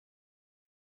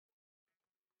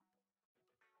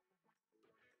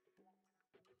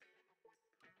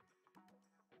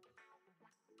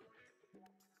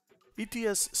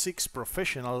ETS6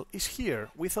 Professional is here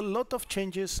with a lot of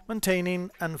changes,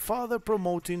 maintaining and further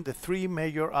promoting the three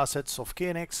major assets of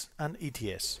KNX and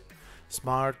ETS: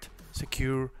 smart,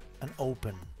 secure and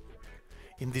open.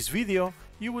 In this video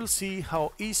you will see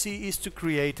how easy it is to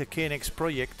create a KNX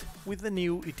project with the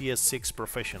new ETS6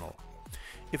 Professional.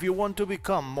 If you want to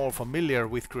become more familiar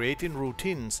with creating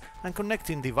routines and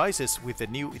connecting devices with the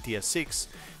new ETS6,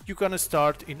 you can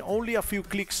start in only a few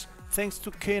clicks thanks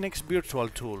to KNX Virtual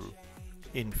tool.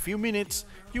 In few minutes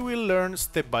you will learn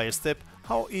step by step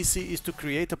how easy it is to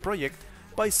create a project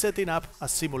by setting up a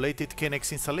simulated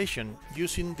KNX installation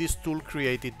using this tool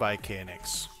created by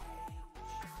KNX.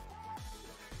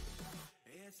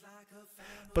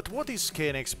 But what is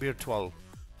KNX Virtual?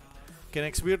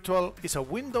 KNX Virtual is a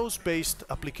Windows-based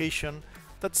application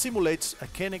that simulates a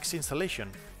KNX installation.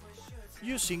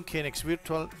 Using KNX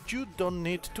Virtual, you don't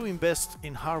need to invest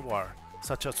in hardware,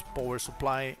 such as power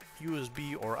supply,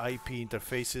 USB or IP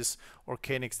interfaces or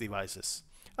KNX devices,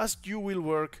 as you will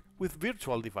work with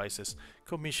virtual devices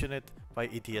commissioned by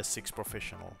ETS6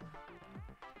 Professional.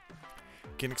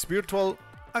 KNX Virtual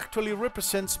actually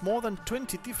represents more than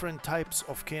 20 different types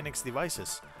of KNX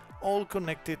devices, all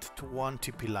connected to one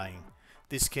TP line.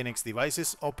 These KNX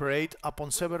devices operate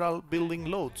upon several building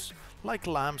loads, like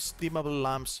lamps, dimmable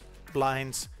lamps,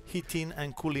 blinds, heating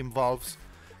and cooling valves,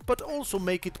 but also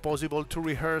make it possible to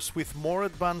rehearse with more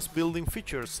advanced building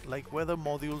features like weather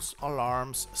modules,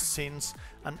 alarms, scenes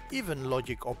and even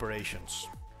logic operations.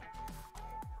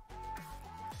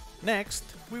 Next,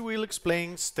 we will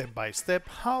explain step by step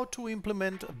how to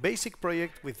implement a basic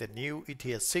project with the new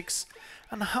ETS6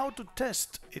 and how to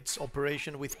test its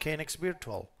operation with KNX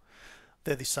Virtual.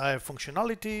 The desired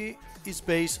functionality is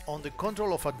based on the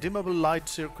control of a dimmable light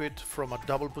circuit from a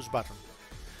double push button.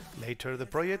 Later the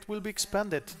project will be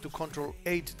expanded to control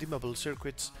 8 dimmable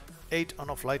circuits, 8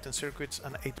 on-off lighting circuits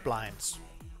and 8 blinds.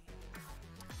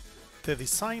 The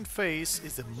design phase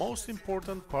is the most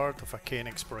important part of a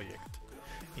KNX project.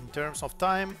 In terms of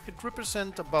time, it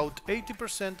represents about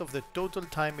 80% of the total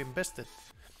time invested.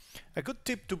 A good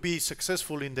tip to be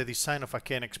successful in the design of a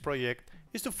KNX project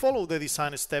is to follow the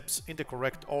design steps in the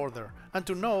correct order and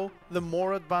to know the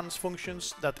more advanced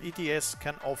functions that ETS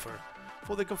can offer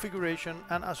for the configuration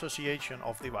and association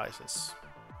of devices.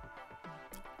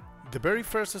 The very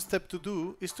first step to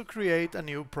do is to create a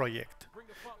new project.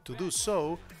 To do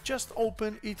so, just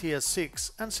open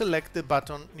ETS6 and select the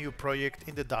button New Project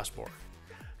in the dashboard.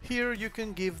 Here you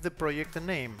can give the project a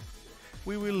name.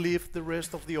 We will leave the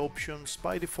rest of the options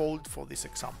by default for this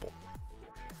example.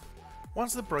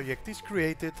 Once the project is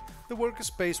created, the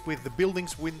workspace with the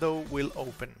buildings window will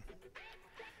open.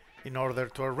 In order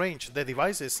to arrange the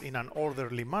devices in an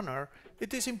orderly manner,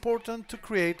 it is important to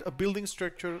create a building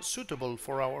structure suitable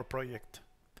for our project.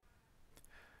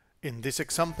 In this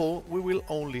example, we will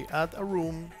only add a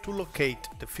room to locate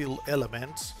the field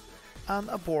elements and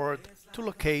a board to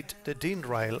locate the DIN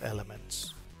rail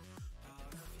elements.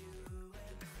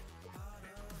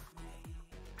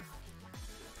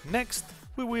 Next,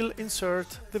 we will insert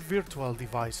the virtual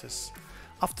devices.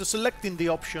 After selecting the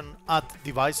option Add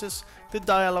Devices, the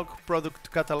dialog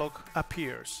Product Catalog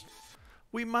appears.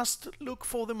 We must look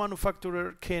for the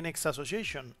manufacturer KNX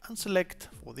association and select,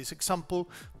 for this example,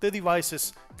 the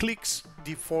devices Clicks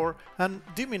D4 and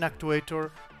Dimming Actuator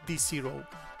D0.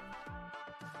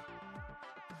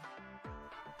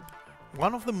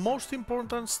 One of the most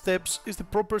important steps is the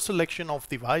proper selection of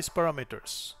device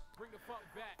parameters.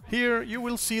 Here you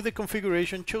will see the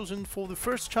configuration chosen for the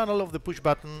first channel of the push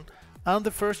button and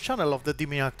the first channel of the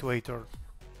dimming actuator.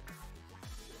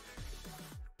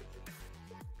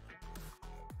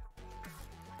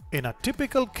 In a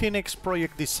typical KNX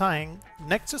project design,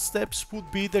 next steps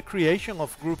would be the creation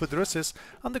of group addresses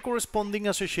and the corresponding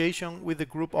association with the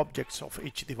group objects of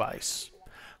each device.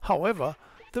 However,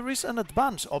 there is an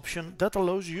advanced option that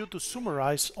allows you to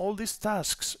summarize all these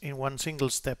tasks in one single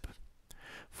step.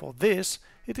 For this,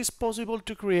 it is possible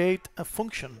to create a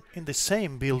function in the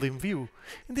same building view,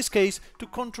 in this case to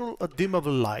control a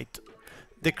dimmable light.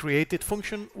 The created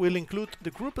function will include the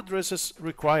group addresses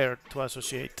required to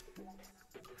associate.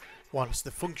 Once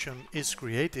the function is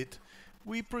created,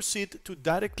 we proceed to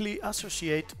directly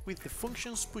associate with the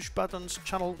function's push buttons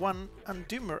channel 1 and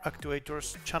dimmer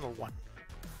actuators channel 1.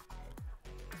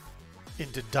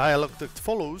 In the dialog that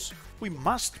follows, we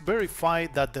must verify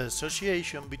that the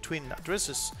association between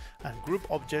addresses and group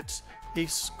objects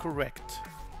is correct.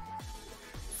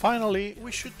 Finally,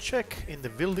 we should check in the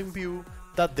building view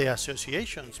that the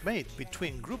associations made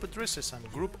between group addresses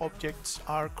and group objects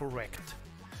are correct.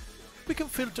 We can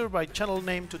filter by channel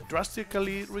name to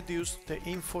drastically reduce the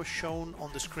info shown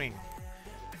on the screen.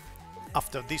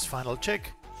 After this final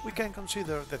check, we can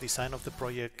consider the design of the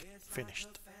project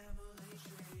finished.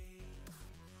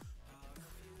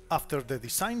 After the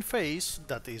design phase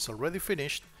that is already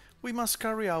finished, we must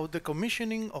carry out the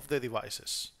commissioning of the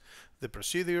devices. The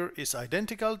procedure is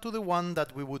identical to the one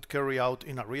that we would carry out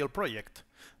in a real project,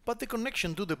 but the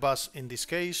connection to the bus in this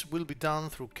case will be done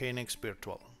through KNX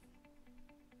Virtual.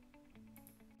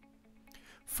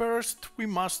 First, we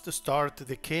must start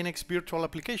the KNX Virtual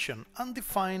application and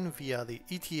define via the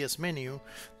ETS menu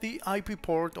the IP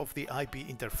port of the IP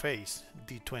interface,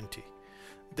 D20.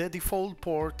 The default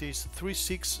port is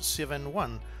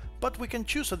 3671, but we can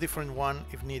choose a different one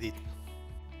if needed.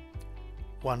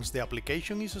 Once the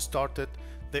application is started,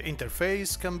 the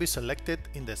interface can be selected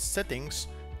in the Settings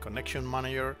Connection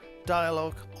Manager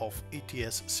dialog of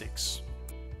ETS6.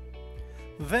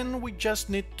 Then we just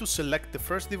need to select the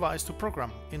first device to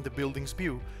program in the Buildings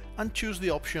view and choose the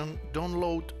option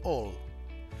Download All.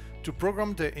 To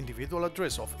program the individual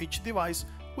address of each device,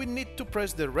 we need to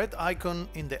press the red icon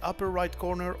in the upper right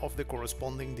corner of the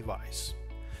corresponding device.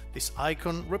 This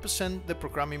icon represents the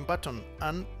programming button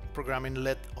and programming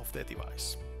LED of the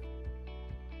device.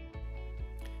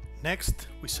 Next,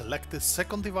 we select the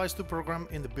second device to program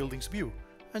in the Buildings view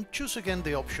and choose again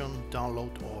the option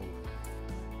Download All.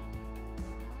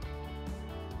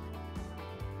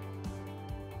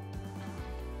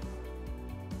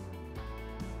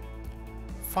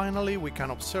 Finally, we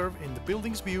can observe in the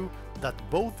Buildings view that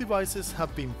both devices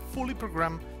have been fully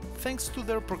programmed thanks to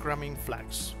their programming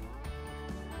flags.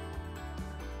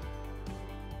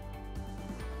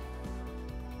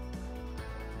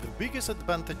 The biggest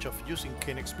advantage of using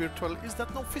KNX Virtual is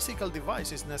that no physical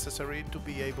device is necessary to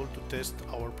be able to test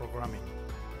our programming.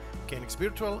 KNX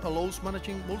Virtual allows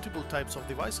managing multiple types of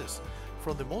devices,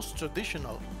 from the most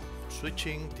traditional,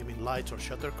 switching, dimming lights or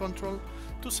shutter control,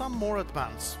 to some more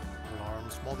advanced,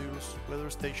 alarms, modules, weather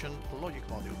station, and logic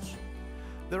modules.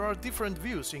 There are different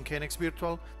views in KNX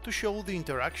Virtual to show the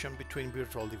interaction between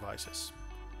virtual devices.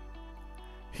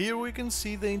 Here we can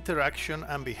see the interaction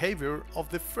and behavior of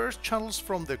the first channels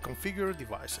from the configured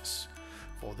devices.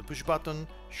 For the push button,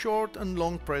 short and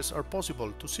long press are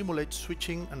possible to simulate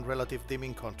switching and relative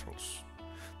dimming controls.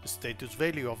 The status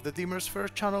value of the dimmer's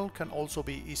first channel can also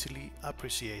be easily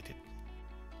appreciated.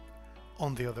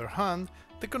 On the other hand,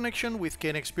 the connection with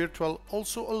KNX Virtual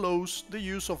also allows the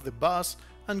use of the bus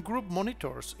and group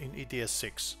monitors in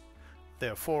ETS6.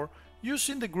 Therefore,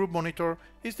 using the group monitor,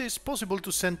 it is possible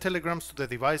to send telegrams to the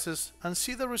devices and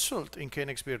see the result in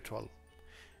KNX Virtual.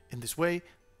 In this way,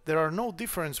 there are no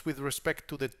differences with respect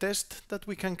to the test that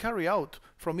we can carry out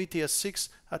from ETS6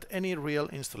 at any real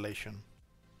installation.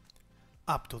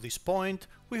 Up to this point,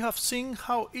 we have seen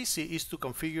how easy it is to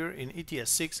configure in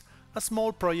ETS6 a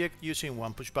small project using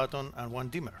one push button and one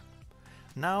dimmer.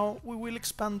 Now we will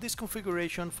expand this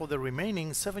configuration for the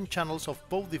remaining 7 channels of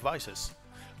both devices.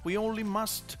 We only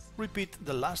must repeat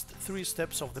the last 3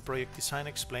 steps of the project design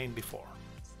explained before.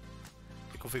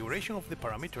 The configuration of the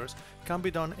parameters can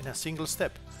be done in a single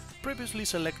step, previously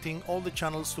selecting all the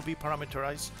channels to be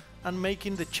parameterized and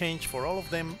making the change for all of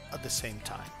them at the same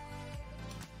time.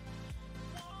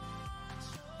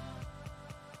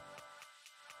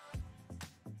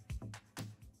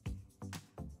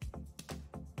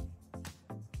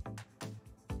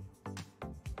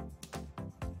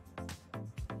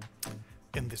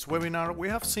 In this webinar, we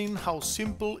have seen how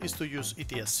simple it is to use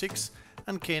ETS6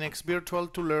 and KNX Virtual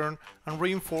to learn and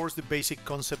reinforce the basic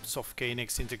concepts of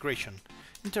KNX integration,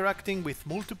 interacting with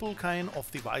multiple kinds of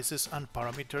devices and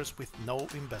parameters with no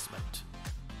investment.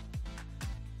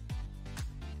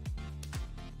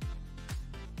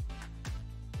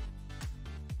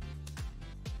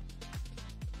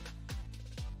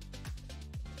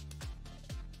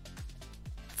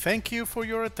 Thank you for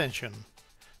your attention.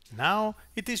 Now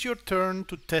it is your turn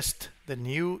to test the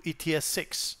new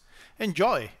ETS6.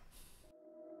 Enjoy!